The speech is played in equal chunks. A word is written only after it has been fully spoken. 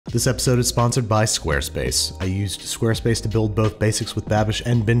This episode is sponsored by Squarespace. I used Squarespace to build both Basics with Babish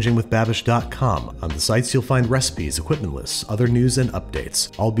and BingingWithBabish.com. On the sites, you'll find recipes, equipment lists, other news, and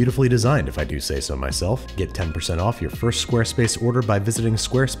updates. All beautifully designed, if I do say so myself. Get 10% off your first Squarespace order by visiting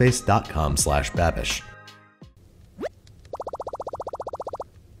squarespace.com/Babish.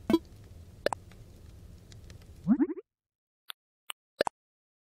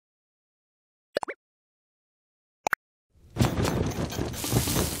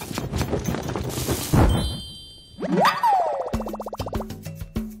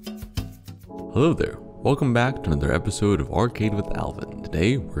 Hello there, welcome back to another episode of Arcade with Alvin.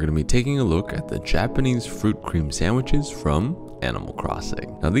 Today we're going to be taking a look at the Japanese fruit cream sandwiches from Animal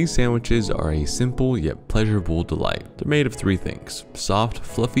Crossing. Now these sandwiches are a simple yet pleasurable delight. They're made of three things: soft,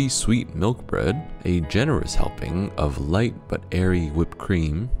 fluffy, sweet milk bread, a generous helping of light but airy whipped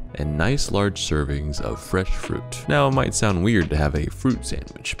cream, and nice large servings of fresh fruit. Now it might sound weird to have a fruit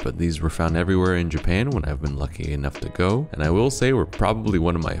sandwich, but these were found everywhere in Japan when I've been lucky enough to go, and I will say were probably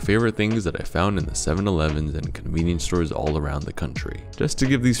one of my favorite things that I found in the 7-Elevens and convenience stores all around the country. Just to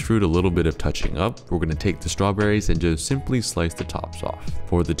give these fruit a little bit of touching up, we're going to take the strawberries and just simply slice the tops off.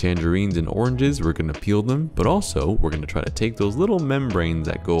 For the tangerines and oranges, we're going to peel them, but also we're going to try to take those little membranes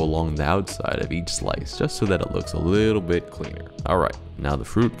that go along the outside of each slice, just so that it looks a little bit cleaner. Alright, now the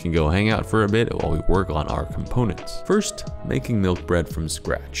fruit can go hang out for a bit while we work on our components. First, making milk bread from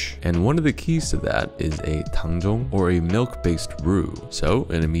scratch. And one of the keys to that is a tangjong, or a milk-based roux. So,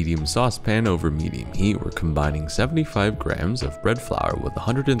 in a medium saucepan over medium heat, we're combining 75 grams of bread flour with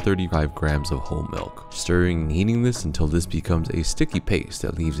 135 grams of whole milk. Stirring and heating this until this becomes a sticky paste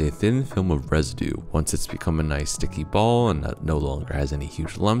that leaves a thin film of residue. Once it's become a nice sticky ball and that no longer has any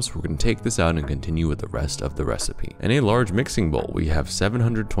huge lumps, we're going to take this out and continue with the rest of the recipe. In a large mixing bowl, we have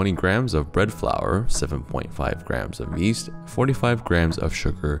 720 grams of bread flour, 7.5 grams of yeast, 45 grams of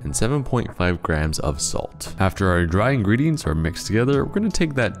sugar, and 7.5 grams of salt. After our dry ingredients are mixed together, we're going to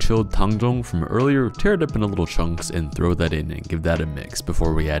take that chilled tangjong from earlier, tear it up into little chunks, and throw that in and give that a mix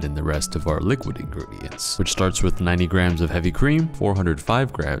before we add in the rest of our liquid ingredients, which starts with 90 grams of heavy cream,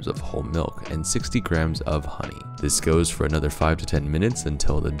 405 grams of whole milk, and 60 grams of honey. This goes for another 5 to 10 minutes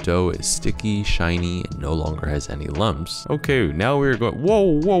until the dough is sticky, shiny, and no longer has any lumps. Okay, now we're going,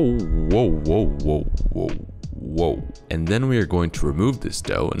 whoa. And then we are going to remove this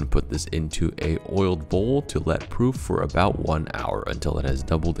dough and put this into a oiled bowl to let proof for about 1 hour until it has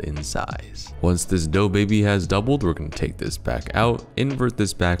doubled in size. Once this dough baby has doubled, we're going to take this back out, invert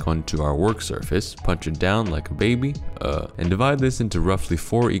this back onto our work surface, punch it down like a baby, and divide this into roughly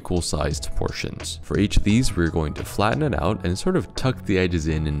 4 equal sized portions. For each of these, we're going to flatten it out and sort of tuck the edges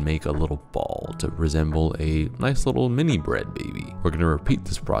in and make a little ball to resemble a nice little mini bread baby. We're going to repeat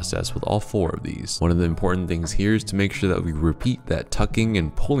this process with all 4 of these. One of the important things here is to make sure that we repeat that tucking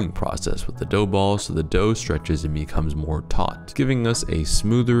and pulling process with the dough ball so the dough stretches and becomes more taut, giving us a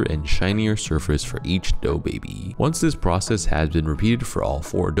smoother and shinier surface for each dough baby. Once this process has been repeated for all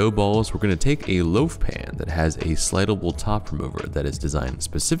 4 dough balls, we're going to take a loaf pan that has a slidable top remover that is designed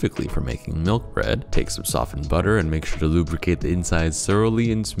specifically for making milk bread, take some softened butter and make sure to lubricate the insides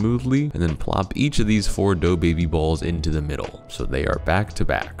thoroughly and smoothly, and then plop each of these 4 dough baby balls into the middle so they are back to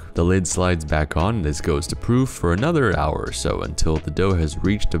back. The lid slides back on and this goes to proof for another hour or so until the dough has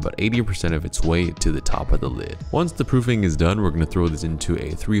reached about 80% of its way to the top of the lid. Once the proofing is done, we're going to throw this into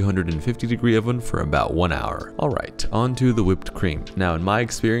a 350-degree oven for about 1 hour. Alright, on to the whipped cream. Now in my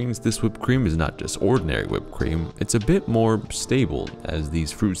experience, this whipped cream is not just ordinary whipped cream, it's a bit more stable, as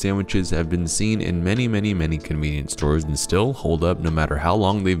these fruit sandwiches have been seen in many convenience stores and still hold up no matter how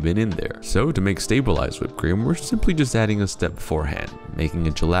long they've been in there. So to make stabilized whipped cream, we're simply just adding a step beforehand, making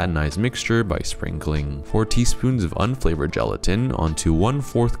a gelatinized mixture by sprinkling 4 teaspoons of unflavored gelatin onto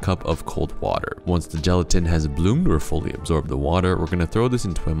 1/4 cup of cold water. Once the gelatin has bloomed or fully absorbed the water, we're going to throw this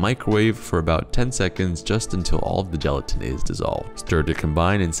into a microwave for about 10 seconds just until all of the gelatin is dissolved. Stir to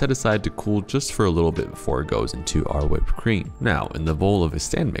combine and set aside to cool just for a little bit before it goes into our whipped cream. Now in the bowl of a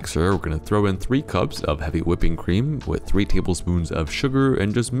stand mixer, we're going to throw in 3 cups of heavy whipping cream with 3 tablespoons of sugar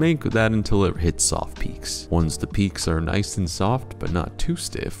and just make that until it hits soft peaks. Once the peaks are nice and soft but not too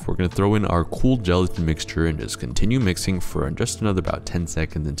stiff, we're going to throw in our cooled gelatin mixture and just continue mixing for just another about 10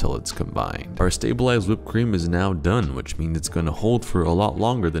 seconds until it's combined. Our stabilized whipped cream is now done, which means it's going to hold for a lot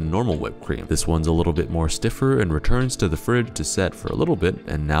longer than normal whipped cream. This one's a little bit more stiffer and returns to the fridge to set for a little bit,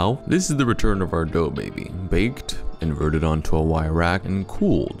 and now this is the return of our dough baby. Baked, inverted onto a wire rack, and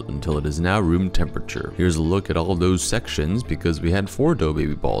cooled until it is now room temperature. Here's a look at all those sections because we had 4 dough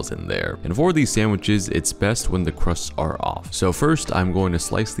baby balls in there. And for these sandwiches, it's best when the crusts are off. So first, I'm going to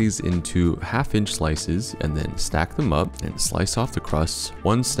slice these into 1/2-inch slices and then stack them up and slice off the crusts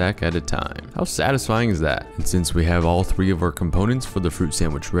 1 stack at a time. How satisfying is that? And since we have all 3 of our components for the fruit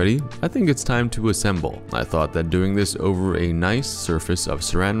sandwich ready, I think it's time to assemble. I thought that doing this over a nice surface of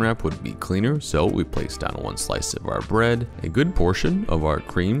saran wrap would be cleaner, so we placed down 1 slice of our bread, a good portion of our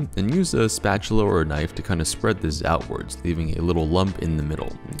cream, and use a spatula or a knife to kind of spread this outwards, leaving a little lump in the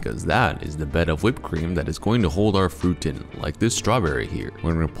middle, because that is the bed of whipped cream that is going to hold our fruit in, like this strawberry here.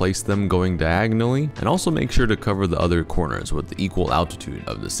 We're going to place them going diagonally, and also make sure to cover the other corners with the equal altitude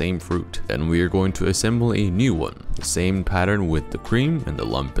of the same fruit. Then we are going to assemble a new one, the same pattern with the cream and the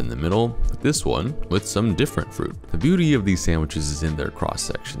lump in the middle, but this one with some different fruit. The beauty of these sandwiches is in their cross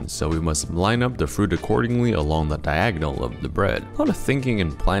sections, so we must line up the fruit accordingly along the diagonal of the bread. A lot of thinking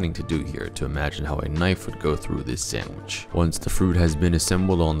and planning to do here to imagine how a knife would go through this sandwich. Once the fruit has been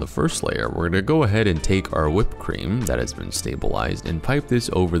assembled on the first layer, we're going to go ahead and take our whipped cream that has been stabilized and pipe this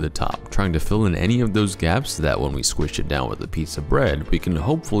over the top, trying to fill in any of those gaps so that when we squish it down with a piece of bread, we can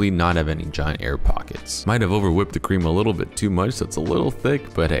hopefully not have any giant air pockets. Might have over whipped the cream a little bit too much, so it's a little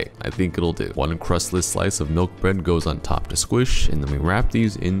thick, but hey, I think it'll do. 1 crustless slice of milk bread goes on top to squish, and then we wrap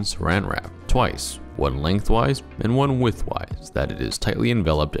these in saran wrap twice. 1 lengthwise and 1 widthwise, that it is tightly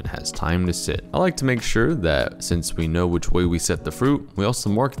enveloped and has time to sit. I like to make sure that since we know which way we set the fruit, we also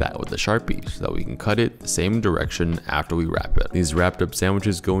mark that with a Sharpie so that we can cut it the same direction after we wrap it. These wrapped up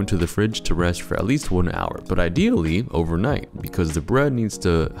sandwiches go into the fridge to rest for at least 1 hour, but ideally overnight, because the bread needs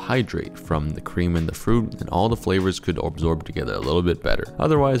to hydrate from the cream and the fruit, and all the flavors could absorb together a little bit better.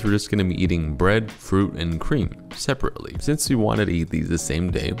 Otherwise, we're just going to be eating bread, fruit, and cream separately. Since we wanted to eat these the same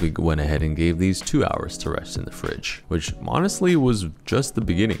day, we went ahead and gave these 2 hours to rest in the fridge, which honestly was just the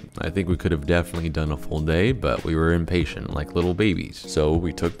beginning. I think we could have definitely done a full day, but we were impatient like little babies. So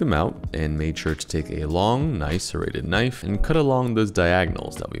we took them out and made sure to take a long, nice serrated knife and cut along those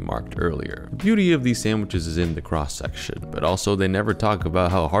diagonals that we marked earlier. The beauty of these sandwiches is in the cross section, but also they never talk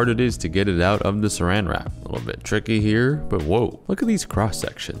about how hard it is to get it out of the saran wrap. A little bit tricky here, but whoa, look at these cross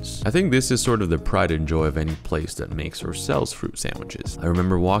sections. I think this is sort of the pride and joy of any place that makes or sells fruit sandwiches. I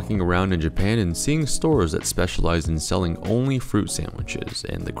remember walking around in Japan and seeing stores that specialized in selling only fruit sandwiches,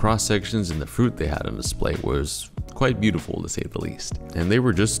 and the cross sections and the fruit they had on display was quite beautiful to say the least. And they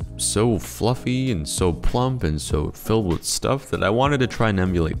were just so fluffy and so plump and so filled with stuff that I wanted to try and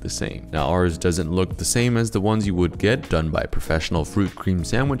emulate the same. Now ours doesn't look the same as the ones you would get done by a professional fruit cream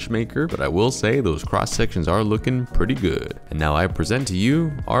sandwich maker, but I will say those cross sections are looking pretty good. And now I present to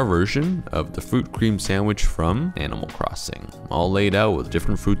you our version of the fruit cream sandwich from Animal Crossing, all laid out with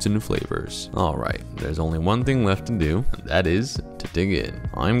different fruits and flavors. Alright, there's only one thing left to do, and that is to dig in.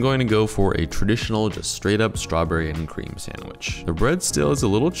 I'm going to go for a traditional, just straight up strawberry and cream sandwich. The bread still is a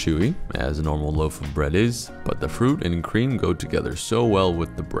little chewy, as a normal loaf of bread is, but the fruit and cream go together so well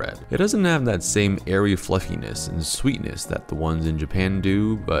with the bread. It doesn't have that same airy fluffiness and sweetness that the ones in Japan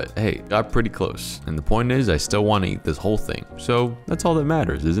do, but hey, got pretty close. And the point is, I still want to eat this whole thing, so that's all that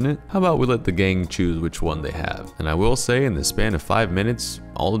matters, isn't it? How about we let the gang choose which one they have? And I will say, in the span of 5 minutes,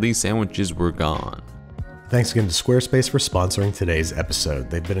 all of these sandwiches were gone. Thanks again to Squarespace for sponsoring today's episode.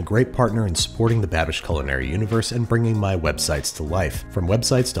 They've been a great partner in supporting the Babish culinary universe and bringing my websites to life. From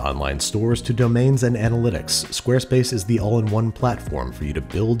websites to online stores to domains and analytics, Squarespace is the all-in-one platform for you to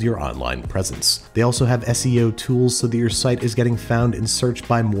build your online presence. They also have SEO tools so that your site is getting found and searched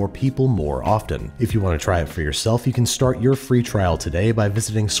by more people more often. If you want to try it for yourself, you can start your free trial today by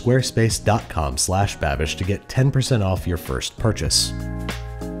visiting squarespace.com/Babish to get 10% off your first purchase.